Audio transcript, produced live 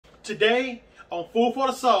Today on Food for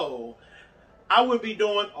the Soul, I will be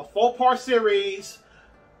doing a 4-part series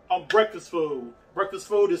on breakfast food. Breakfast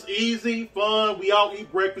food is easy, fun. We all eat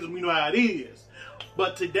breakfast and we know how it is.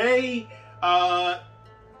 But today,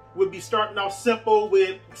 we'll be starting off simple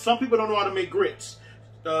with, some people don't know how to make grits,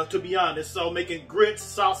 to be honest. So making grits,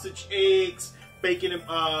 sausage, eggs, bacon,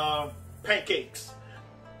 and pancakes.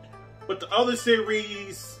 But the other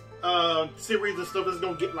series and stuff is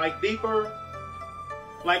gonna get like deeper,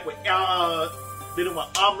 like with dealing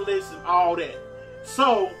with omelets and all that.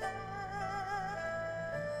 So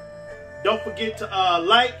don't forget to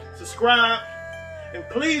like, subscribe, and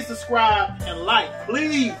please subscribe and like.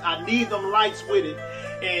 Please, I need them likes with it.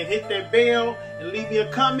 And hit that bell and leave me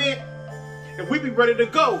a comment, and we be ready to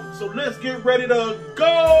go. So let's get ready to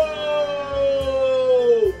go.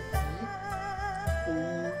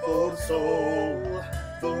 Food for the soul.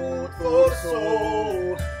 Food for the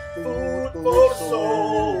soul. Food for the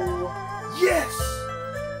soul. Yes!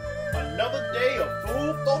 Another day of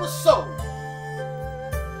food for the soul.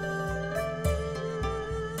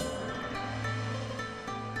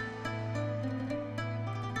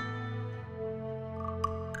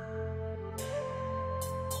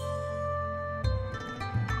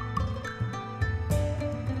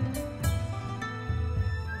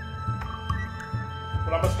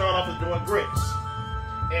 But I'm gonna start off with doing grits.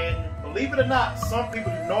 And believe it or not, some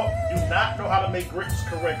people do not know how to make grits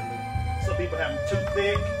correctly. Some people have them too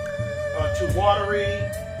thick, too watery,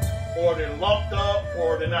 or they're lumped up,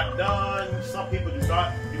 or they're not done. Some people do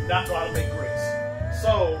not know how to make grits.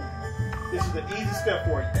 So this is the easy step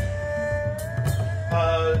for you.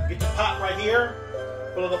 Get your pot right here,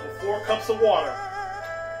 fill it up with 4 cups of water.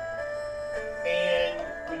 And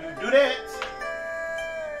when you do that,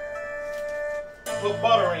 put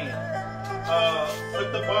butter in.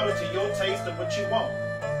 Put the butter to your taste of what you want.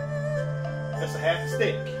 That's a half a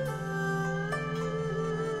stick.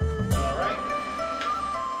 Alright.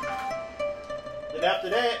 Then after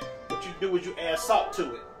that, what you do is you add salt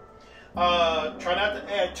to it. Try not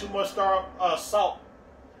to add too much salt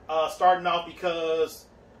starting off, because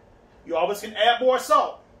you always can add more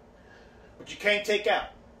salt, but you can't take out.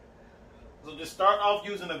 So just start off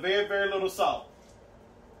using a very, very little salt.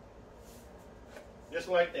 Just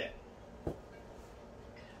like that.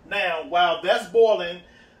 Now, while that's boiling,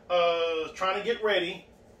 trying to get ready,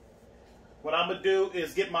 what I'm going to do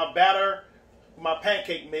is get my batter, my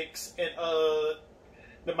pancake mix, and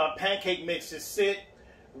let my pancake mix just sit,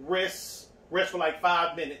 rest for like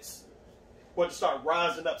 5 minutes, for it to start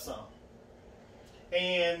rising up some.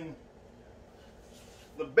 And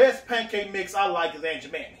the best pancake mix I like is Aunt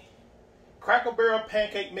Jemima. Cracker Barrel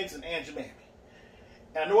pancake mix and Aunt Jemima.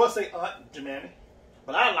 And I know I say Aunt Jemima,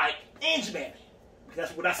 but I like Aunt Jemima.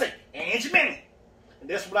 That's what I say, Aunt Jemima. And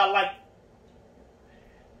that's what I like.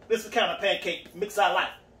 This is the kind of pancake mix I like.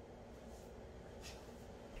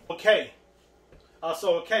 Okay.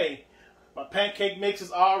 My pancake mix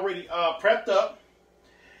is already prepped up.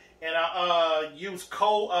 And I use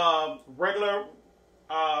cold, regular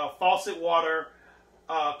faucet water,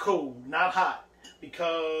 cool, not hot.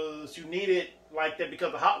 Because you need it like that,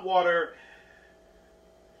 because the hot water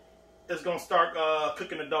is going to start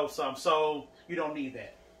cooking the dough some. So you don't need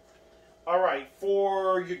that. Alright,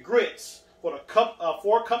 for your grits, for the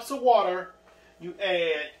 4 cups of water, you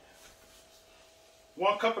add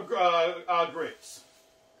 1 cup of grits.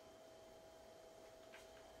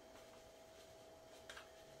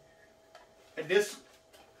 And this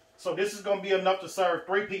is going to be enough to serve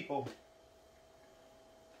 3 people.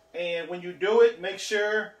 And when you do it, make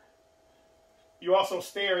sure you also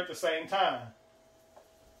stir at the same time.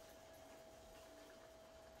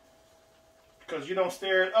 Because you don't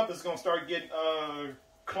stir it up, it's going to start getting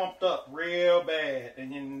clumped up real bad.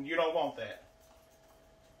 And you don't want that.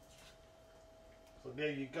 So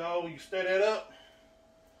there you go. You stir that up.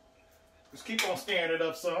 Just keep on stirring it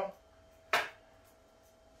up some.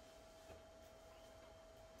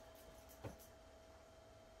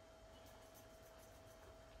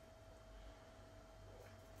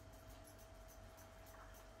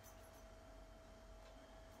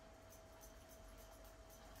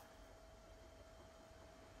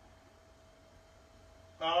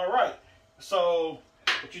 Alright, so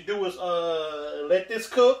what you do is let this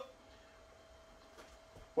cook.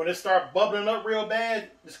 When it starts bubbling up real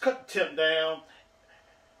bad, just cut the tip down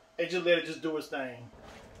and just let it just do its thing.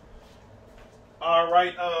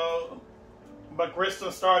 Alright, my grits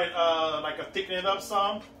done started like a thickening up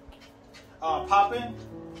some, popping.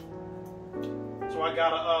 So I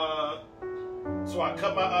gotta so I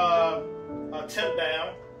cut my temp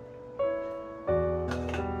down,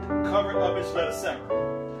 cover it up, and just let it simmer.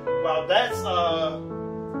 While that's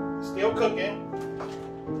still cooking,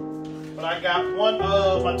 but I got one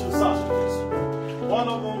of my 2 sausages. One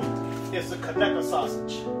of them is a Kaneka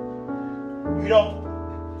sausage.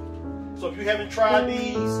 So if you haven't tried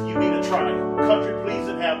these, you need to try them. Country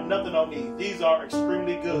pleasing, have nothing on these. These are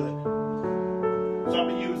extremely good. So I'm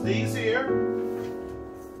gonna use these here.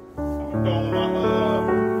 I'm gonna go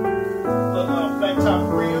on my flat top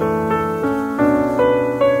grill.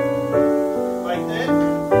 Like that.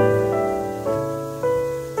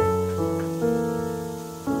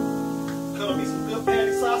 Cut me some good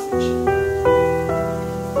patty sausage.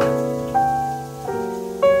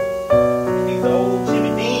 These are old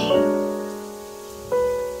Jimmy Dean.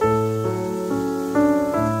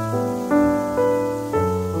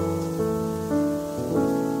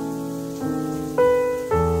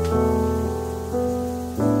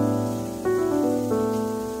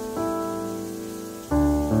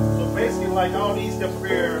 Like all these different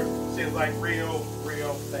here seems like real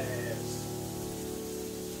fast.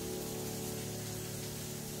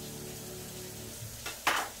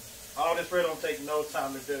 All this really don't take no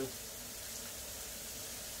time to do.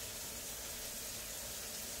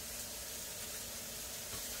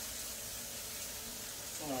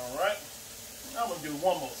 Alright. I'm gonna do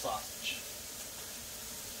one more sausage.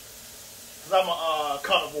 Cause I'm a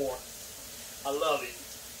carnivore. I love it.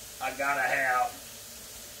 I gotta have.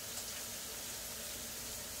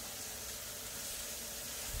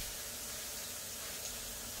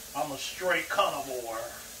 I'm a straight carnivore.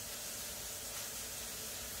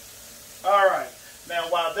 Alright, now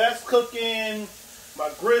while that's cooking,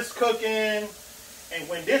 my grits cooking, and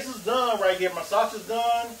when this is done right here, my sausage is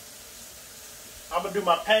done, I'm going to do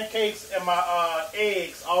my pancakes and my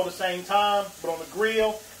eggs all the same time, but on the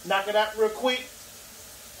grill, knock it out real quick.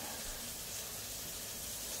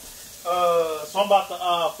 So I'm about to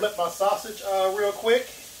flip my sausage real quick,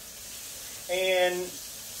 and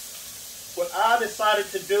what I decided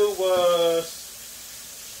to do was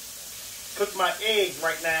cook my eggs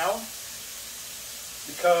right now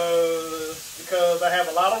because I have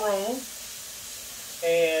a lot of room,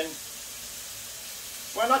 and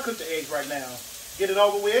why not cook the eggs right now? Get it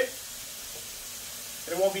over with,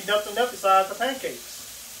 and it won't be nothing left besides the pancakes.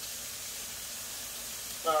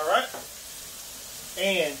 Alright,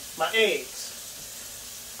 and my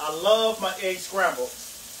eggs. I love my egg scrambled.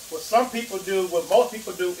 What most people do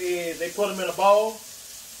is they put them in a bowl,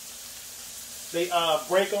 they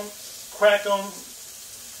break them, crack them,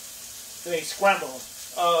 then they scramble them,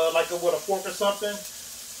 like with a fork or something,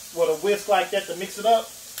 with a whisk like that to mix it up.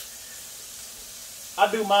 I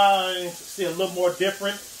do mine see a little more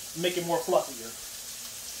different, make it more fluffier.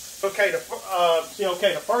 Okay, the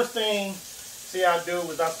first thing I do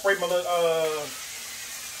is I spray my little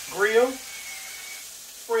grill,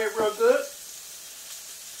 spray it real good.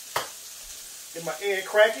 Get my egg,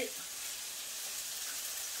 crack it.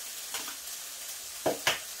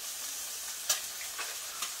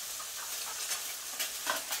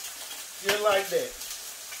 Just like that.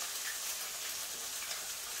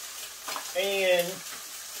 And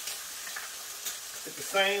it's the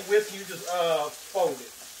same whisk, you just fold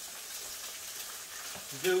it.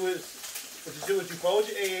 What you do is you fold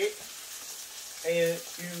your egg and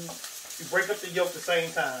you break up the yolk at the same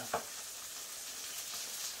time.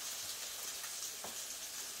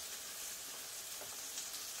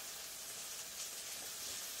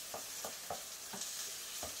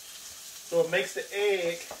 So it makes the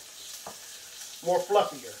egg more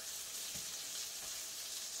fluffier.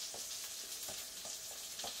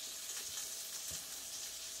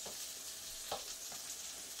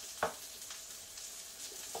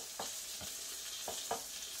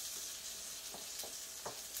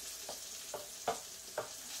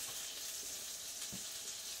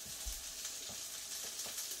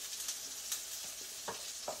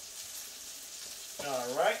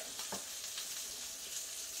 All right.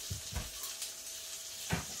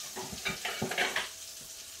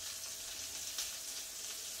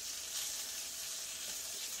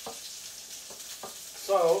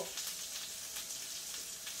 So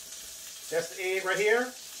that's the egg right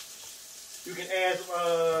here. You can add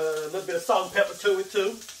a little bit of salt and pepper to it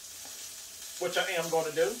too, which I am going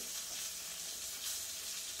to do.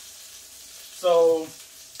 So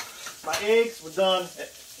my eggs were done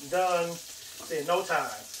in no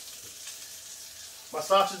time. My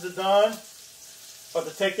sausages are done. But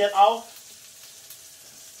to take that off,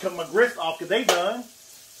 cut my grits off because they done.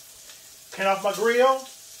 Turn off my grill,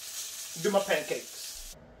 do my pancakes.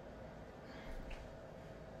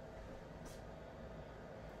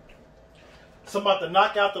 So I'm about to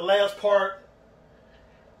knock out the last part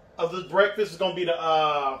of this breakfast. Is going to be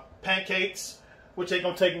the pancakes, which ain't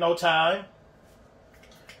going to take no time.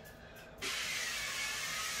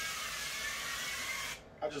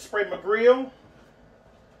 just sprayed my grill.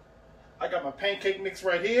 I got my pancake mix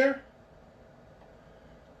right here.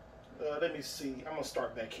 Let me see. I'm going to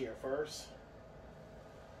start back here first.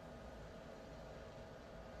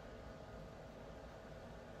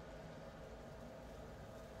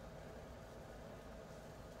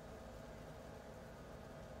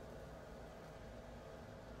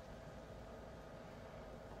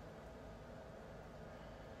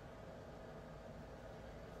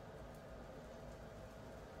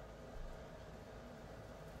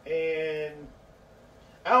 And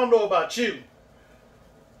I don't know about you,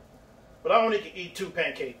 but I only can eat 2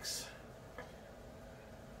 pancakes.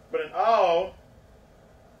 But in all,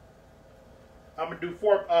 I'm gonna do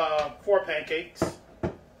four pancakes,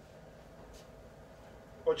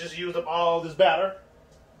 or just use up all this batter.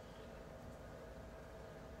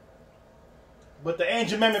 But the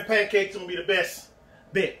Angel Mammoth pancakes are gonna be the best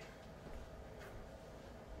bet.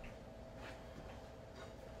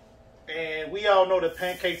 And we all know that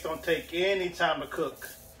pancakes don't take any time to cook.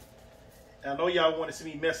 And I know y'all want to see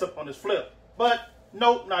me mess up on this flip, but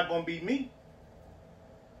nope, not gonna be me.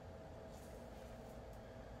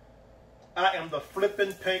 I am the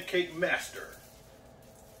flipping pancake master.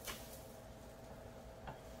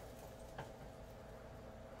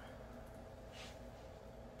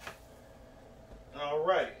 All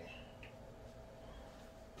right.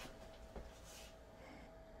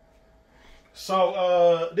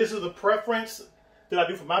 So this is the preference that I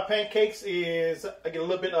do for my pancakes is I get a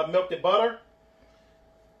little bit of melted butter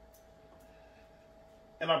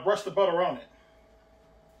and I brush the butter on it.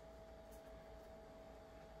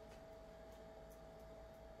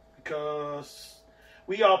 Because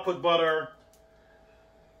we all put butter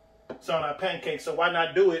on our pancakes, so why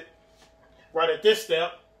not do it right at this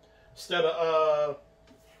step instead of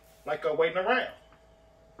waiting around.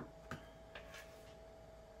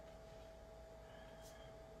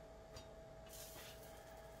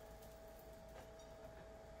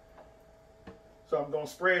 So I'm going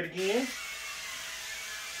to spray it again.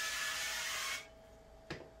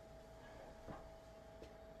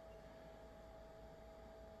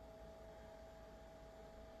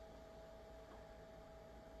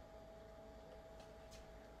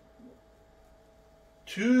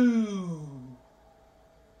 Two,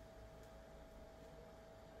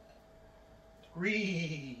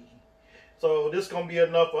 three. So this is going to be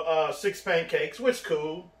enough for 6 pancakes, which is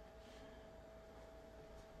cool.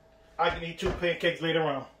 I can eat 2 pancakes later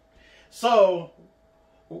on. So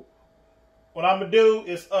what I'm gonna do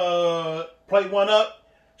is plate one up,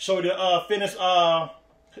 show you the finish.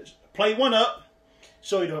 Plate one up,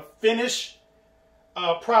 show you the finished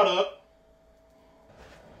product.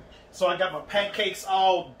 So I got my pancakes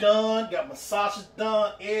all done, got my sausage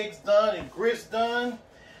done, eggs done, and grits done.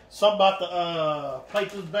 So I'm about to plate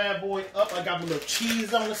this bad boy up. I got my little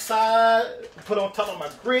cheese on the side, put on top of my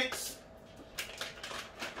grits.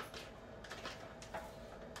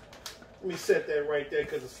 Let me set that right there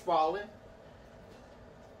because it's falling.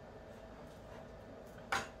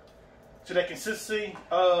 So that consistency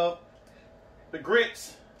of the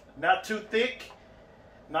grits, not too thick,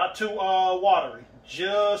 not too watery,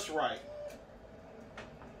 just right.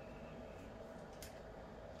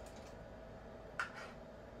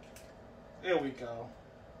 There we go.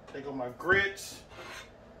 There go my grits.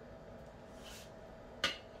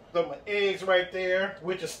 Got my eggs right there,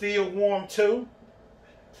 which is still warm too.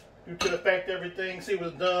 Due to the fact that everything, see,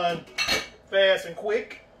 was done fast and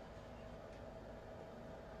quick.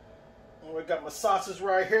 And we got my sausage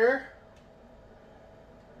right here.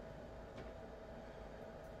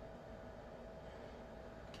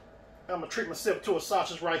 I'm going to treat myself to a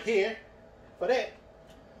sausage right here for that.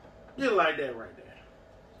 Just like that right there.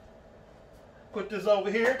 Put this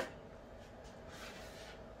over here.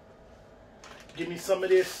 Give me some of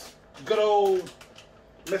this good old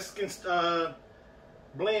Mexican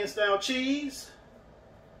blend style cheese.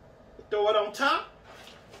 Throw it on top.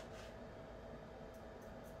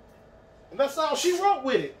 And that's all she wrote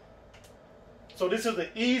with it. So this is an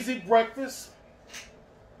easy breakfast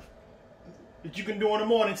that you can do in the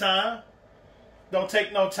morning time. Don't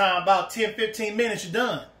take no time, about 10-15 minutes, you're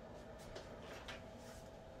done.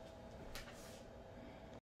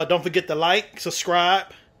 Don't forget to like, subscribe.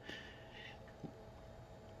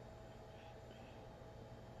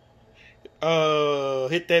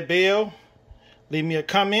 Hit that bell. Leave me a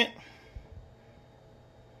comment.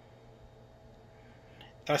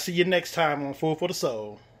 I'll see you next time on Food for the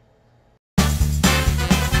Soul.